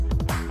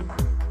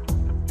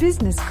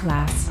Business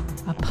Class,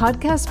 a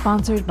podcast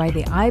sponsored by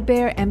the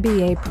iBear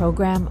MBA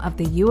program of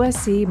the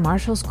USC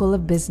Marshall School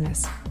of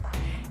Business.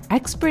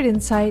 Expert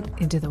insight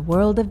into the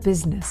world of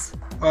business.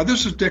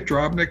 This is Dick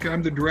Drobnik.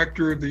 I'm the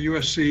director of the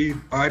USC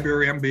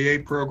iBear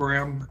MBA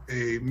program,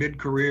 a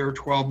mid-career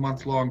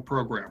 12-month-long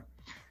program.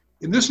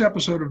 In this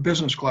episode of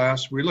Business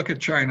Class, we look at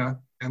China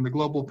and the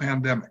global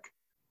pandemic.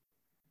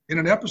 In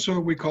an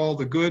episode we call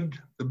The Good,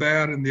 the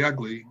Bad, and the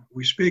Ugly,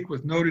 we speak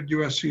with noted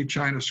USC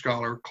China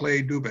scholar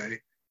Clay Dubé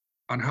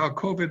on how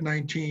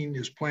COVID-19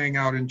 is playing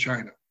out in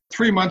China.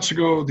 3 months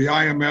ago, the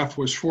IMF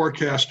was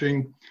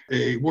forecasting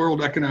a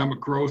world economic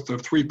growth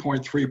of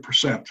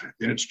 3.3%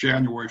 in its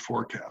January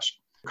forecast.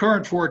 The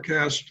current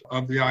forecast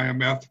of the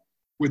IMF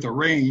with a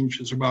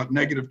range is about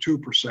negative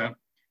 2%,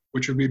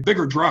 which would be a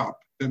bigger drop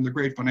than the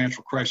great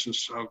financial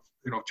crisis of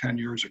 10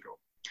 years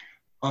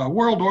ago.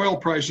 World oil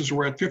prices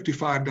were at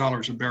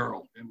 $55 a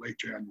barrel in late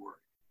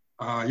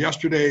January.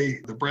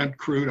 Yesterday, the Brent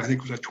crude, I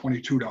think, was at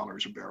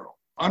 $22 a barrel.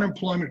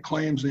 Unemployment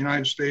claims in the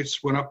United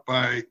States went up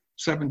by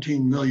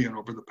 17 million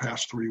over the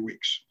past 3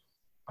 weeks.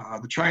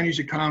 The Chinese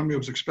economy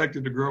was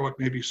expected to grow at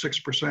maybe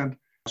 6%.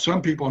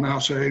 Some people now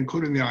say,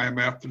 including the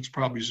IMF, that it's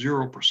probably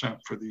 0%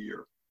 for the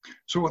year.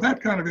 So with that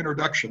kind of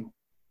introduction,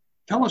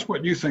 tell us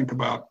what you think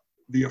about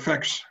the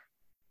effects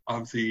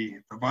of the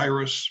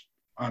virus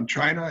on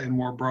China and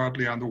more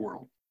broadly on the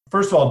world.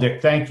 First of all,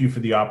 Dick, thank you for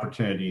the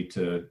opportunity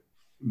to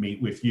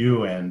meet with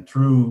you, and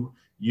through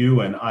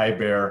you and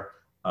iBear,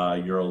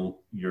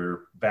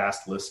 your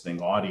vast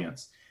listening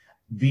audience.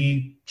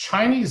 The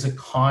Chinese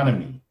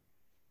economy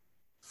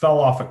fell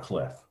off a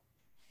cliff.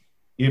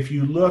 If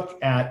you look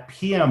at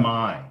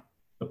PMI,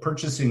 the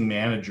Purchasing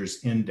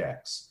Managers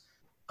Index,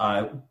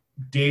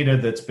 data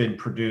that's been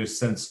produced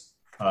since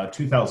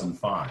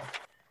 2005,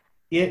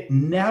 it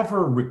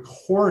never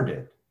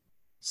recorded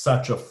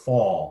such a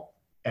fall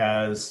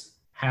as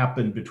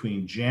happened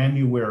between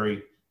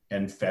January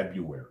and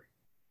February.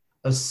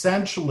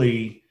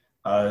 Essentially,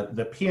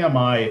 the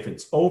PMI, if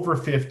it's over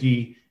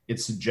 50, it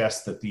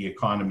suggests that the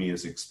economy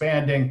is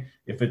expanding.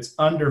 If it's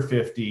under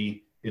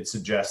 50, it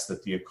suggests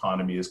that the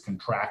economy is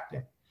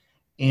contracting.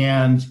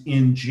 And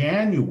in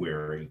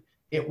January,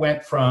 it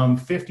went from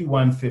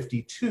 51,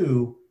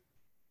 52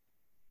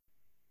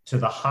 to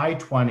the high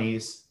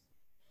 20s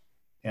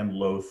and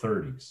low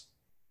 30s.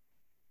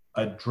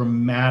 A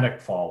dramatic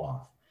fall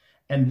off.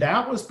 And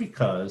that was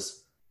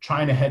because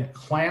China had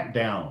clamped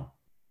down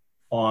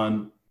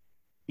on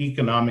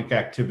economic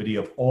activity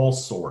of all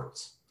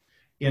sorts.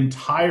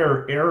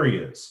 Entire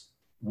areas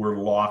were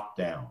locked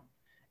down.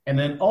 And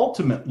then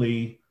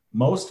ultimately,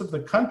 most of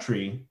the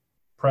country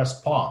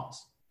pressed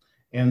pause.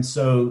 And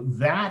so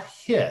that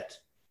hit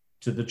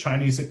to the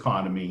Chinese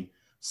economy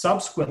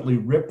subsequently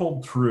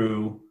rippled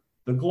through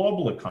the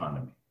global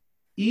economy.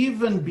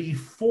 Even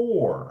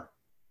before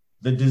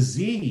the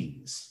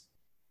disease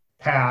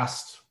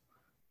crossed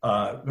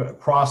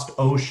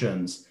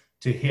oceans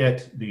to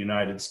hit the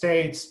United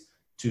States,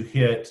 to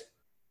hit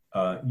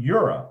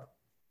Europe,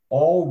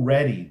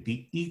 already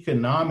the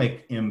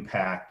economic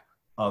impact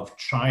of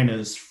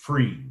China's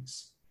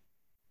freeze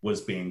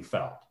was being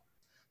felt.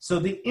 So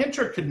the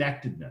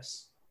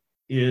interconnectedness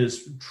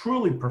is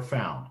truly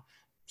profound,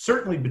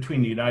 certainly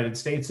between the United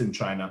States and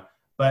China,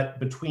 but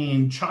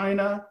between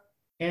China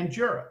and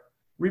Europe.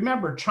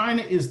 Remember,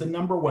 China is the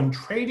number one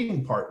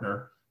trading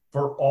partner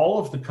for all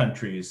of the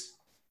countries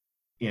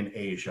in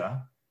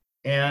Asia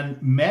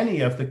and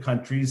many of the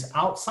countries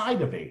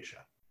outside of Asia.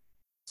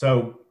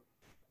 So,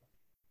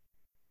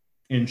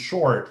 in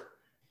short,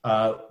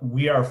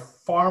 we are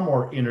far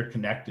more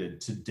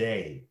interconnected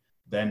today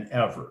than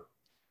ever.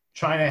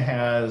 China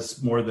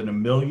has more than 1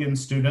 million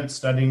students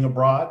studying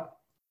abroad.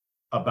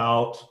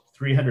 About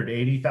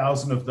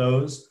 380,000 of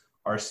those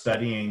are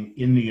studying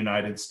in the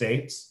United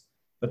States.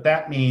 But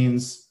that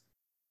means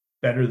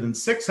better than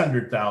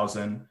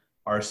 600,000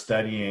 are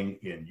studying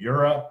in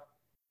Europe,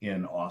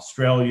 in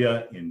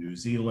Australia, in New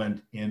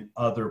Zealand, in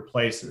other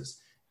places,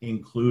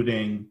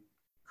 including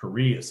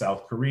Korea,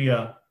 South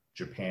Korea,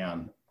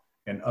 Japan,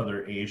 and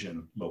other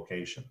Asian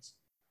locations.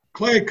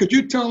 Clay, could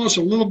you tell us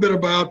a little bit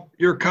about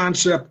your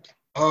concept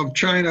of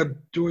China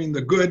doing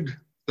the good,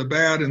 the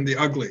bad, and the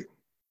ugly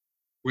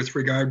with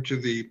regard to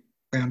the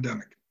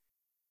pandemic?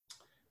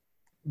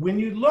 When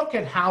you look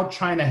at how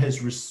China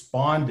has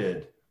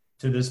responded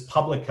to this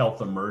public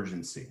health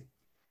emergency,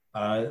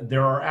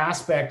 there are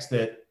aspects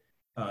that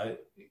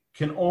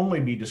can only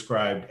be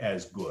described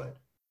as good.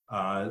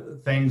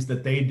 Things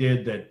that they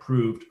did that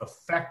proved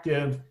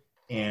effective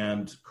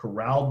and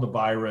corralled the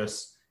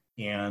virus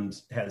and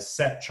has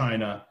set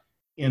China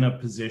in a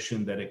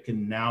position that it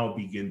can now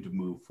begin to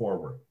move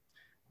forward.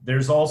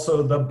 There's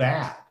also the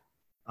bad,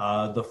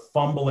 the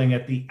fumbling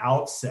at the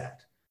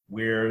outset,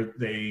 where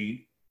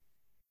they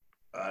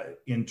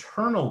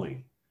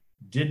internally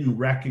didn't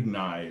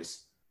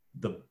recognize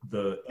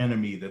the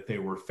enemy that they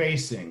were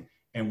facing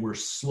and were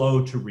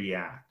slow to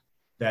react.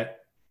 That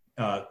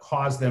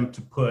caused them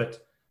to put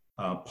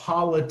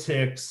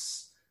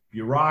politics,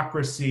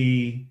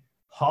 bureaucracy,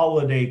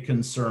 holiday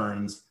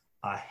concerns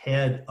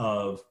ahead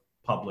of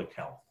public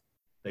health.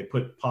 They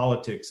put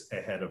politics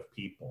ahead of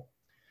people.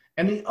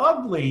 And the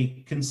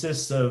ugly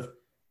consists of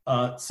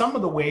some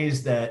of the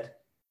ways that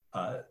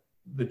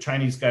the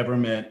Chinese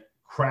government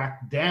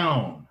cracked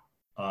down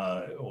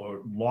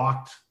or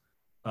locked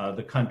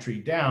the country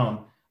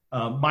down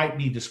might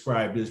be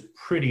described as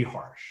pretty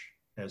harsh,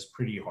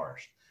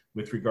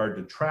 with regard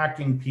to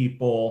tracking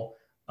people,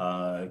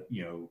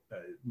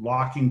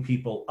 locking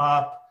people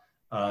up,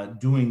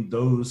 doing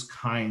those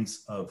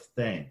kinds of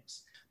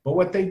things. But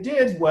what they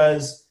did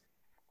was,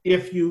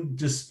 if you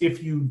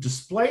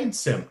displayed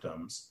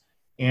symptoms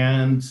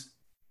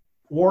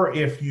or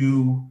if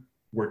you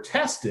were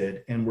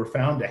tested and were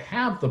found to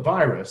have the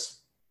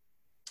virus,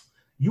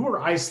 you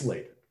were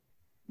isolated,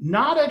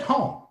 not at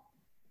home.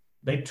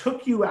 They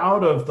took you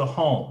out of the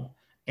home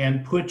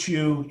and put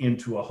you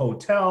into a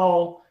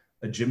hotel,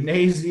 a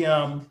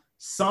gymnasium,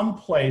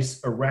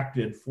 someplace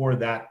erected for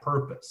that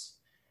purpose.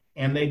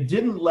 And they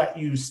didn't let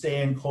you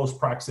stay in close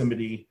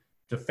proximity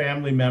to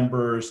family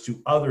members,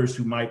 to others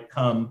who might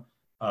come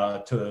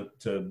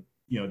to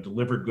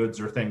deliver goods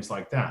or things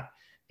like that.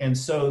 And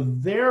so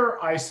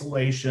their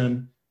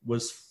isolation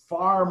was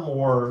far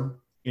more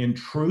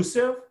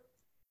intrusive,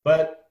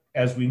 but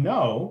as we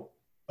know,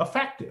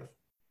 effective.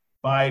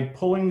 By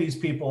pulling these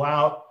people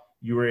out,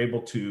 you were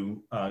able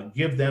to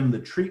give them the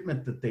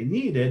treatment that they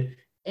needed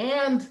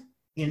and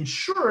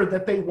ensure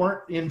that they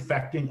weren't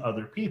infecting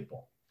other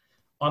people.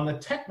 On the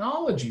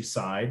technology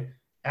side,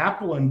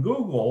 Apple and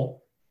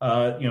Google,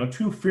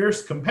 two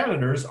fierce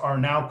competitors, are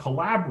now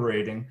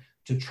collaborating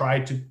to try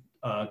to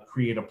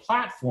create a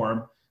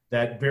platform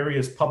that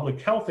various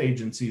public health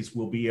agencies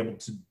will be able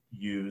to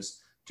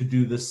use to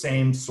do the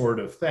same sort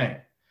of thing.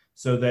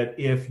 So that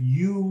if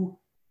you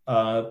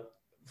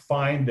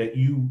find that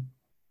you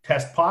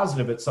test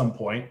positive at some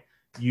point,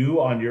 you,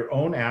 on your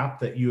own app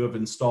that you have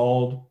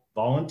installed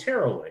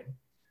voluntarily,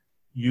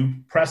 you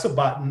press a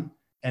button,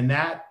 and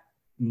that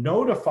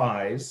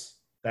notifies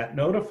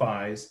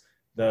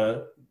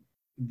the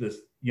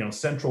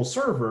central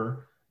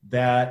server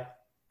that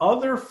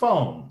other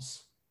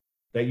phones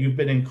that you've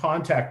been in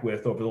contact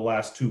with over the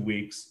last 2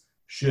 weeks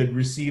should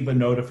receive a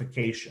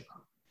notification.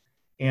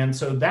 And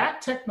so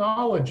that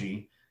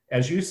technology,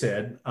 as you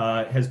said,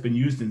 has been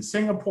used in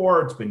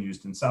Singapore, it's been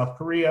used in South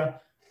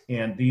Korea,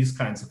 and these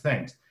kinds of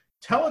things.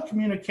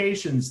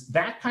 Telecommunications,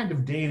 that kind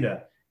of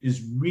data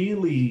is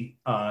really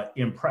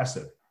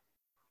impressive.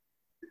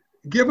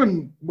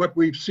 Given what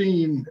we've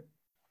seen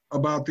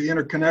about the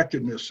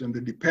interconnectedness and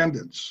the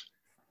dependence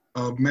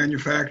of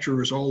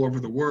manufacturers all over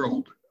the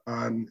world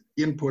on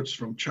inputs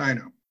from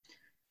China,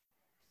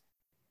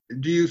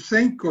 do you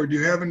think, or do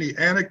you have any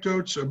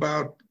anecdotes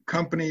about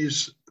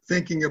companies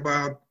thinking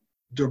about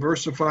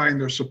diversifying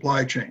their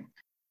supply chain?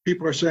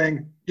 People are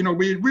saying,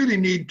 we really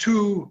need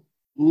 2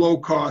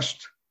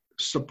 low-cost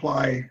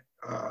supply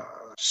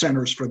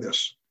centers for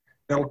this.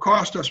 That'll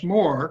cost us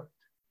more,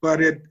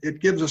 but it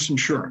gives us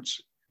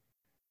insurance.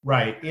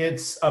 Right.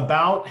 It's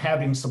about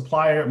having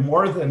supplier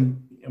more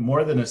than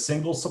a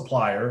single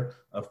supplier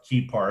of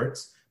key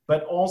parts,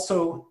 but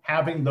also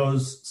having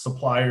those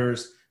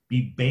suppliers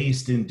be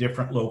based in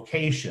different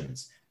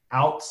locations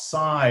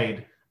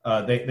outside.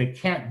 They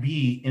can't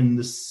be in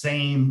the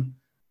same,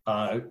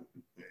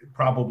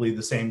 probably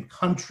the same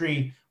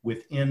country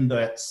within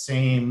that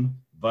same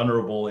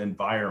vulnerable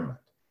environment.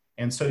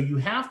 And so you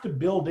have to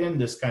build in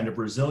this kind of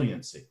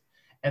resiliency.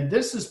 And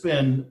this has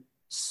been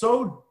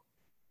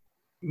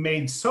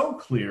made so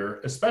clear,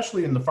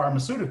 especially in the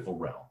pharmaceutical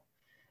realm.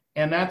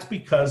 And that's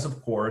because,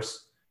 of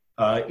course,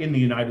 in the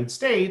United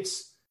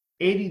States,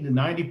 80 to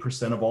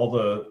 90% of all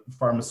the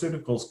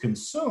pharmaceuticals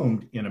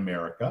consumed in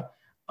America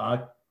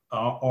are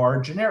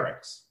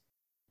generics.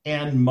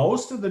 And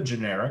most of the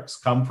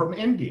generics come from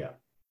India.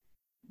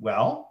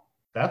 Well,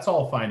 that's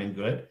all fine and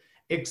good,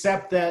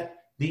 except that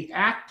the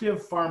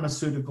active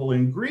pharmaceutical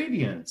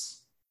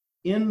ingredients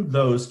in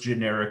those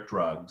generic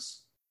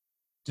drugs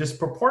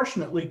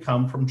disproportionately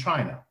come from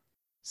China,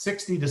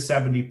 60 to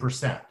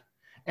 70%.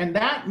 And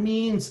that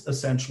means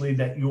essentially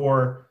that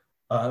your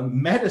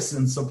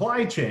medicine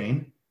supply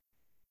chain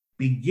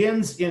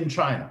begins in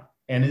China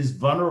and is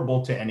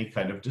vulnerable to any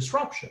kind of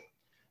disruption.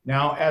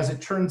 Now, as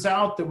it turns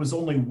out, there was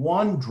only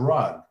one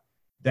drug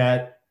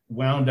that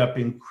wound up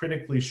in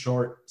critically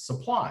short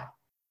supply.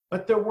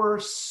 But there were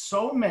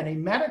so many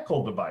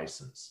medical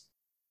devices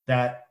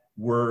that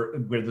where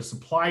the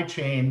supply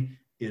chain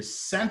is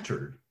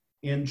centered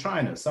in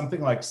China.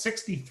 Something like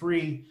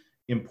 63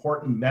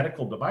 important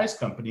medical device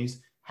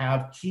companies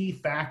have key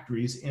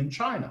factories in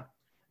China.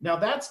 Now,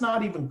 that's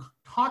not even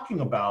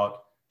talking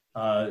about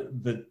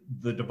the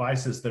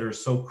devices that are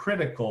so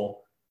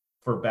critical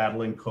for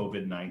battling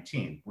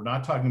COVID-19. We're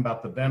not talking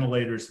about the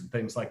ventilators and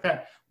things like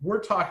that. We're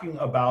talking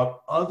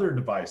about other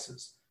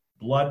devices,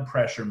 blood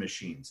pressure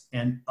machines,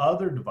 and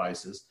other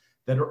devices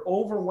that are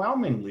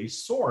overwhelmingly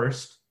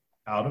sourced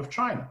out of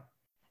China.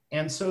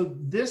 And so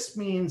this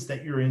means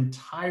that your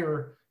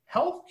entire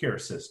healthcare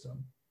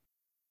system,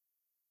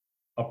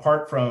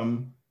 apart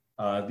from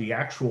the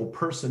actual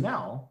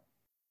personnel,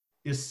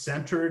 is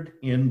centered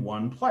in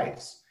one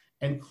place.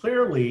 And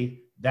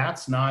clearly,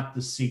 that's not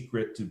the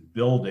secret to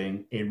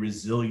building a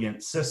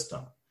resilient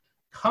system.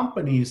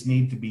 Companies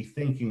need to be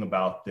thinking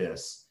about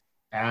this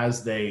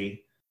as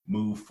they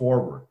move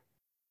forward.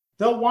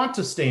 They'll want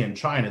to stay in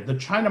China. The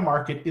China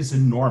market is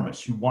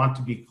enormous. You want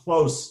to be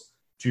close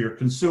to your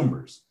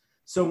consumers.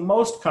 So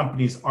most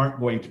companies aren't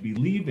going to be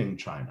leaving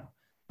China,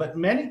 but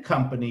many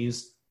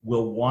companies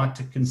will want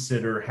to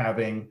consider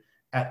having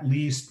at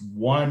least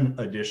one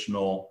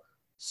additional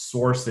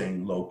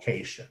sourcing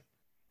location,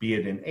 be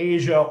it in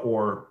Asia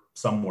or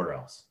somewhere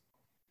else.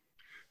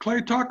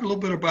 Clay, talk a little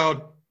bit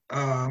about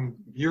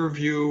your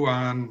view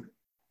on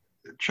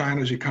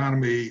China's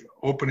economy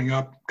opening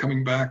up,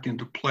 coming back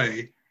into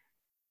play,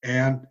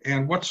 and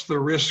what's the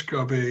risk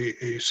of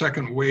a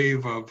second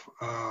wave of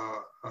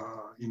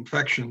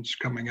infections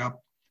coming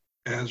up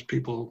as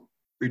people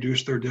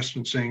reduce their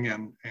distancing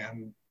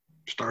and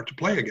start to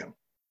play again?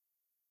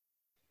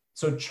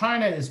 So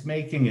China is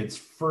making its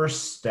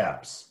first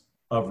steps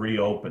of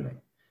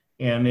reopening.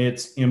 And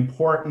it's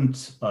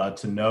important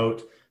to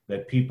note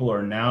that people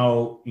are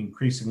now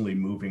increasingly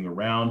moving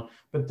around,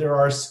 but there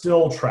are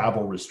still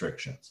travel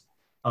restrictions.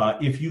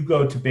 If you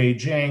go to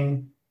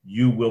Beijing,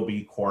 you will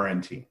be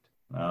quarantined.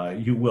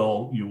 You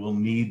will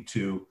need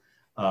to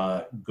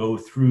go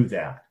through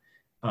that.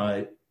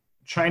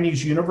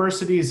 Chinese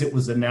universities, it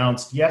was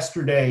announced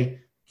yesterday,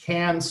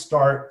 can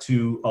start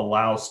to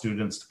allow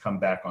students to come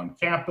back on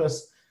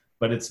campus,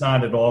 but it's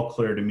not at all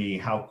clear to me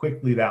how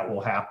quickly that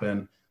will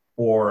happen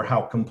or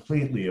how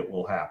completely it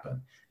will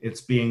happen.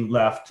 It's being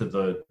left to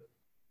the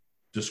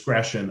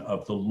discretion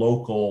of the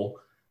local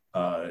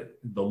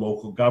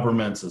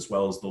governments as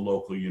well as the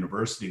local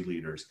university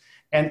leaders.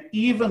 And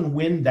even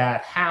when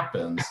that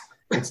happens,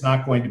 it's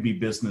not going to be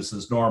business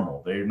as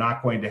normal. They're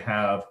not going to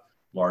have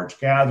large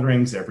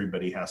gatherings.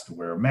 Everybody has to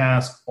wear a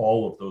mask,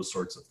 all of those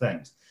sorts of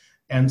things.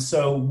 And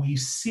so we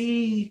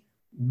see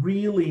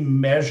really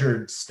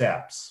measured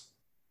steps.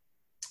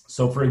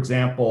 So for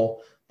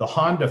example, the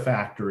Honda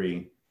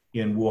factory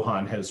in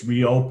Wuhan has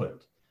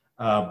reopened,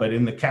 but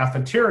in the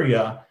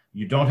cafeteria,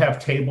 you don't have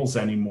tables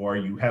anymore.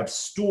 You have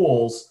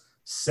stools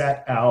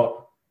set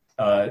out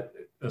a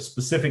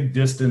specific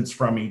distance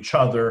from each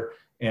other,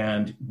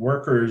 and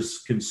workers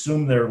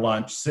consume their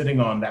lunch sitting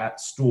on that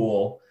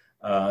stool,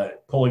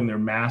 pulling their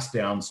mask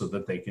down so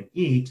that they can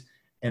eat,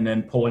 and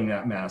then pulling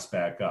that mask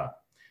back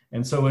up.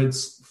 And so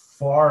it's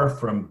far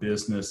from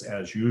business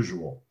as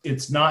usual.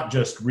 It's not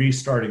just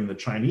restarting the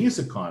Chinese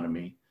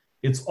economy,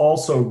 it's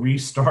also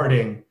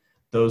restarting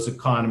those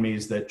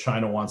economies that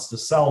China wants to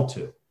sell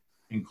to,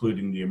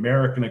 including the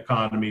American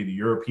economy, the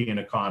European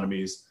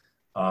economies,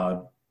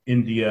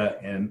 India,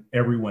 and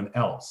everyone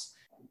else.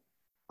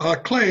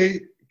 Clay,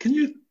 can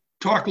you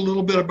talk a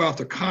little bit about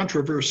the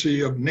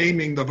controversy of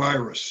naming the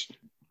virus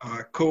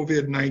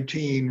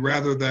COVID-19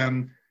 rather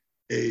than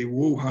a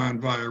Wuhan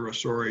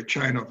virus or a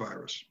China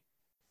virus?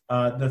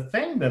 The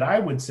thing that I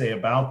would say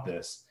about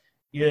this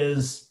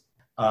is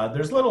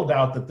there's little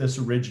doubt that this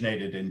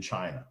originated in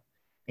China.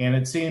 And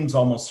it seems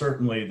almost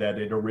certainly that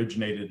it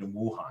originated in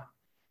Wuhan.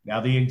 Now,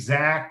 the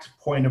exact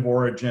point of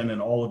origin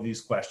and all of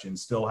these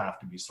questions still have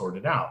to be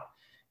sorted out.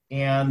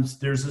 And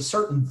there's a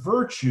certain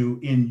virtue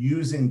in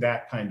using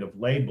that kind of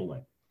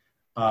labeling,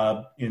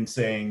 in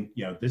saying,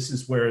 you know, this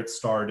is where it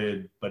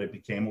started, but it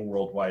became a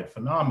worldwide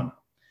phenomenon.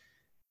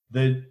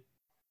 The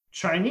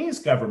Chinese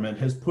government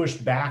has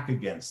pushed back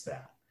against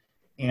that.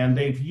 And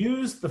they've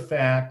used the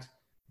fact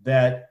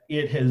that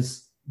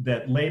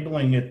that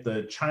labeling it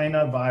the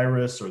China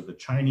virus or the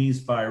Chinese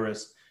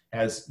virus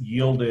has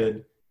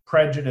yielded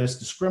prejudice,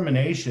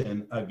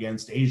 discrimination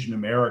against Asian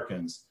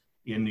Americans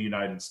in the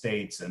United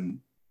States and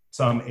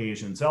some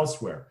Asians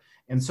elsewhere.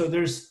 And so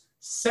there's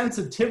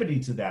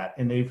sensitivity to that,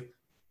 and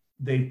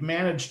they've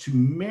managed to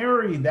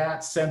marry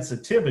that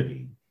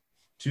sensitivity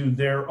to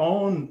their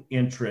own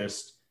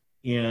interest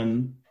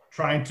in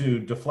trying to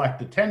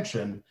deflect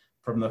attention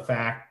from the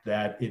fact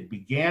that it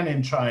began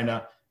in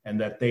China and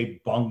that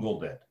they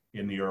bungled it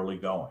in the early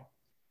going.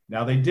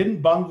 Now, they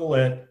didn't bungle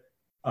it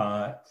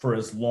for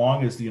as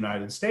long as the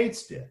United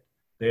States did.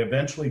 They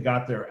eventually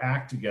got their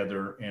act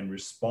together and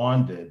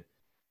responded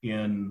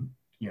in,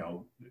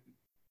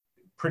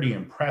 pretty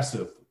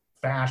impressive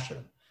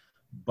fashion,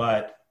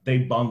 but they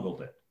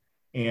bungled it.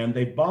 And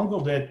they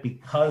bungled it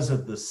because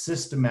of the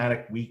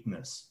systematic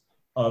weakness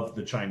of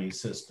the Chinese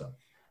system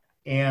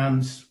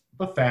and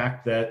the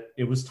fact that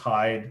it was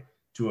tied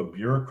to a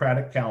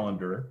bureaucratic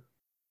calendar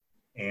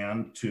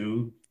and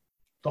to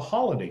the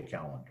holiday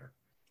calendar.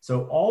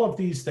 So all of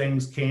these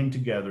things came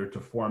together to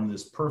form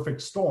this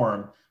perfect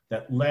storm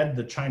that led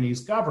the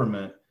Chinese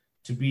government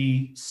to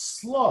be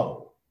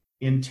slow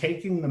in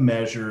taking the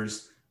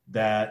measures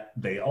that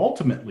they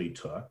ultimately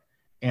took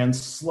and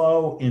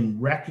slow in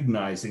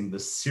recognizing the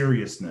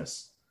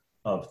seriousness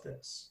of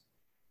this.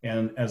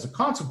 And as a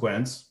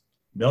consequence,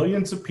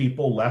 millions of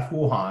people left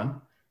Wuhan,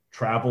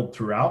 traveled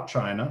throughout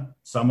China.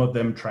 Some of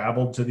them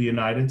traveled to the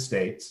United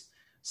States.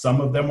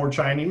 Some of them were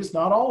Chinese,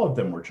 not all of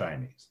them were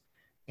Chinese.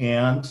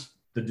 And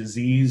the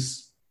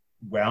disease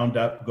wound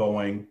up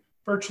going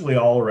virtually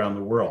all around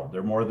the world.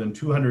 There are more than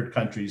 200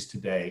 countries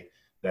today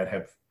that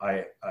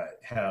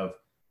have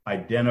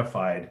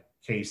identified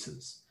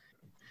cases.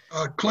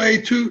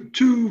 Clay,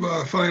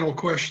 two final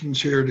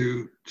questions here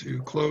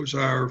to close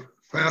our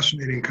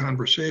fascinating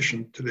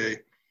conversation today.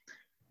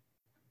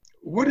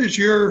 What is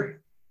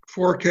your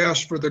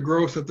forecast for the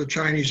growth of the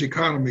Chinese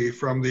economy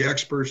from the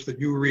experts that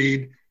you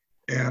read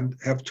and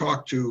have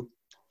talked to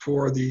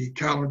for the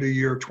calendar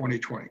year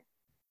 2020?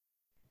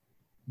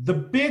 The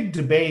big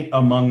debate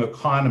among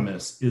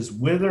economists is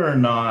whether or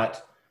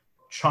not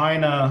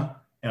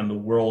China and the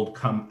world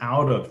come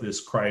out of this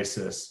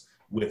crisis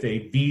with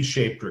a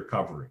V-shaped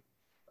recovery,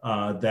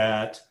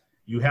 that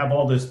you have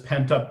all this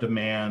pent-up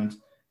demand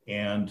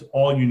and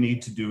all you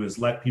need to do is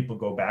let people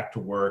go back to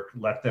work,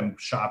 let them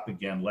shop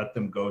again, let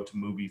them go to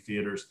movie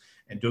theaters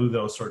and do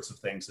those sorts of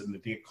things, and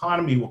that the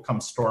economy will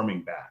come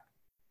storming back.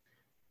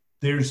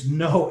 There's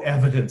no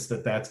evidence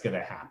that that's going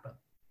to happen.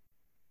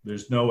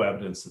 There's no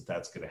evidence that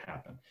that's going to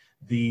happen.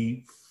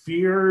 The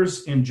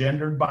fears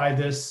engendered by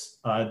this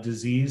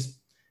disease,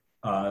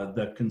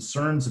 the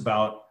concerns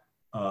about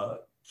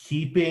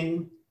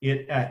keeping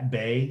it at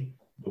bay,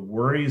 the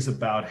worries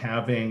about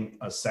having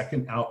a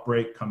second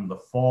outbreak come the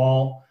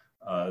fall,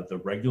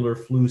 the regular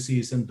flu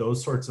season,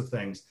 those sorts of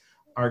things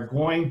are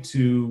going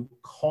to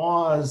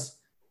cause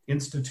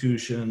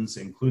institutions,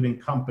 including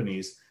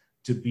companies,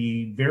 to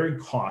be very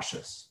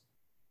cautious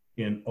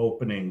in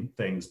opening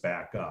things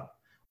back up.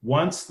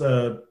 Once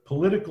the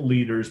political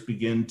leaders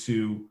begin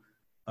to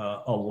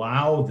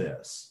allow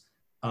this,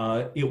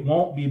 it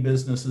won't be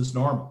business as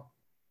normal.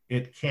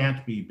 It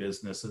can't be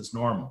business as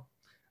normal.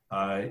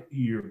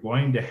 You're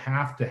going to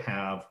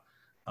have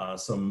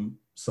some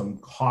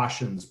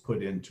cautions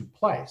put into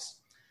place.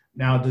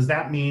 Now, does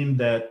that mean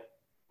that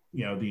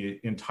the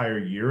entire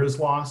year is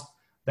lost?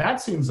 That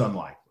seems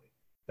unlikely.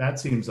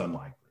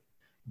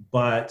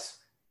 But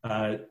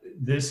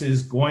this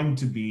is going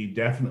to be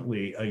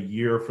definitely a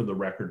year for the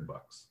record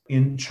books.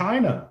 In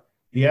China,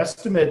 the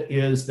estimate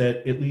is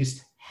that at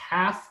least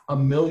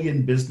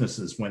 500,000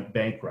 businesses went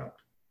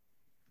bankrupt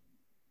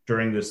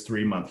during this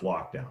 3-month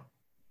lockdown.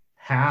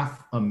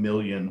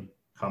 500,000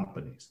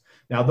 companies.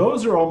 Now,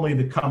 those are only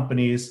the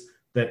companies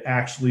that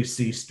actually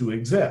cease to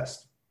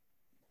exist.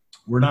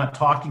 We're not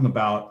talking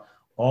about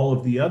all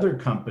of the other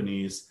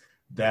companies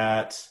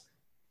that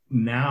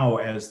now,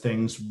 as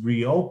things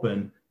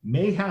reopen,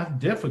 may have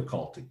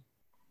difficulty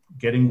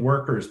getting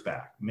workers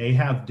back, may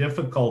have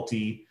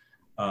difficulty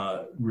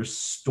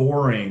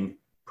restoring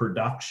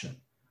production.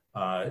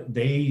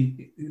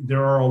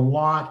 There are a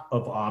lot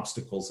of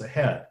obstacles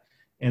ahead.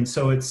 And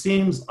so it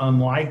seems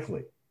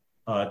unlikely,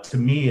 to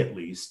me at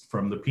least,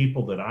 from the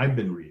people that I've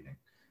been reading,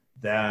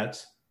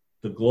 that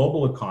the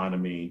global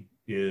economy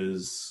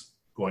is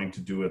going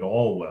to do it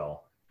all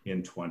well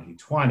in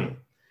 2020.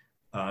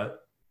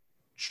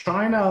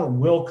 China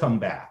will come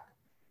back,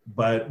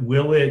 but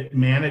will it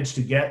manage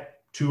to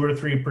get 2 or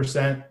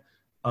 3%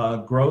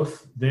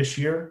 growth this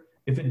year?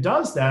 If it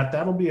does that,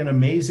 that'll be an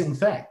amazing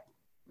thing.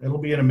 It'll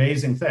be an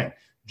amazing thing.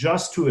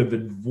 Just to have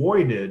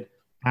avoided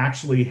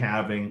actually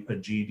having a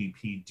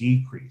GDP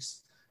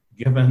decrease,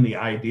 given the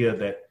idea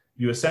that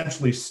you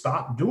essentially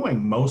stop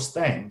doing most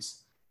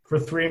things for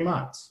 3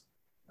 months.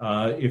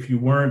 If you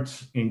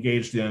weren't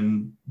engaged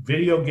in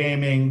video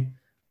gaming,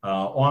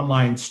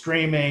 online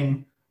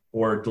streaming,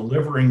 or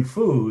delivering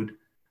food,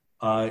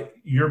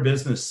 your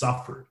business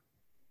suffered.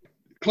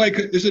 Clay,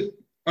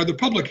 are the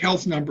public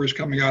health numbers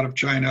coming out of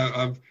China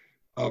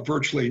of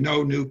virtually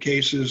no new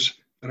cases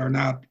that are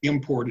not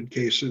imported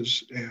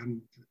cases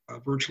and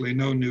virtually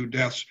no new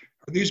deaths,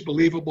 are these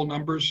believable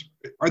numbers?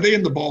 Are they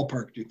in the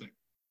ballpark, do you think?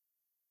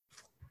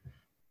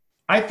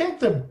 I think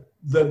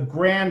the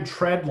grand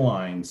trend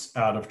lines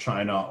out of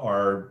China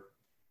are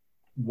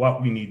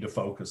what we need to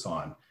focus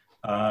on.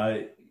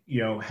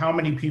 How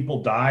many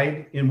people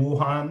died in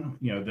Wuhan?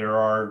 There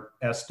are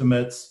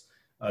estimates.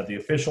 The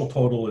official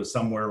total is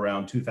somewhere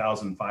around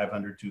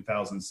 2,500,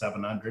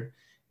 2,700.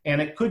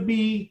 And it could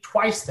be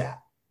twice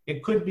that.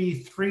 It could be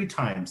 3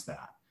 times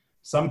that.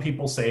 Some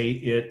people say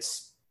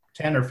it's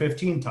 10 or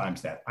 15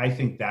 times that. I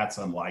think that's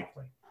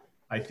unlikely.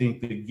 I think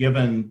that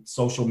given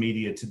social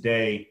media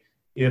today,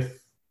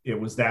 if it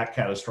was that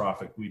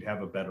catastrophic, we'd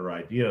have a better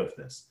idea of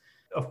this.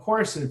 Of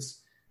course,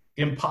 it's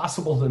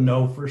impossible to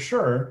know for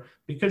sure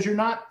because you're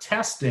not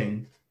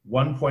testing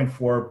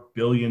 1.4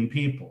 billion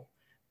people.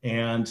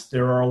 And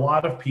there are a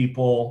lot of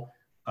people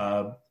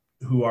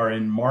who are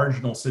in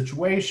marginal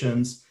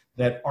situations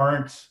that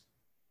aren't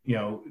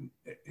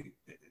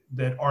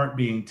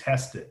being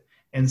tested.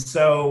 And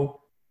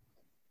so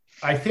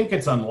I think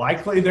it's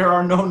unlikely there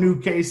are no new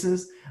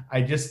cases.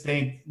 I just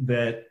think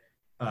that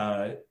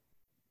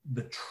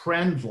the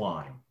trend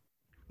line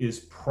is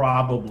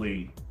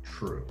probably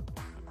true.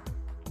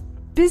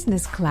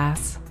 Business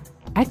Class,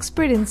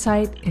 expert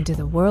insight into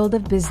the world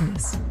of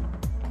business.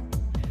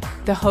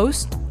 The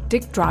host,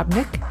 Dick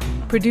Drobnik,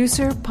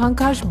 producer,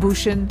 Pankaj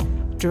Bhushan,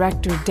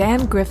 director,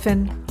 Dan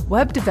Griffin,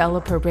 web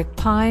developer, Rick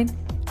Pine,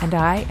 and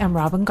I am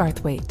Robin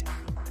Garthwaite.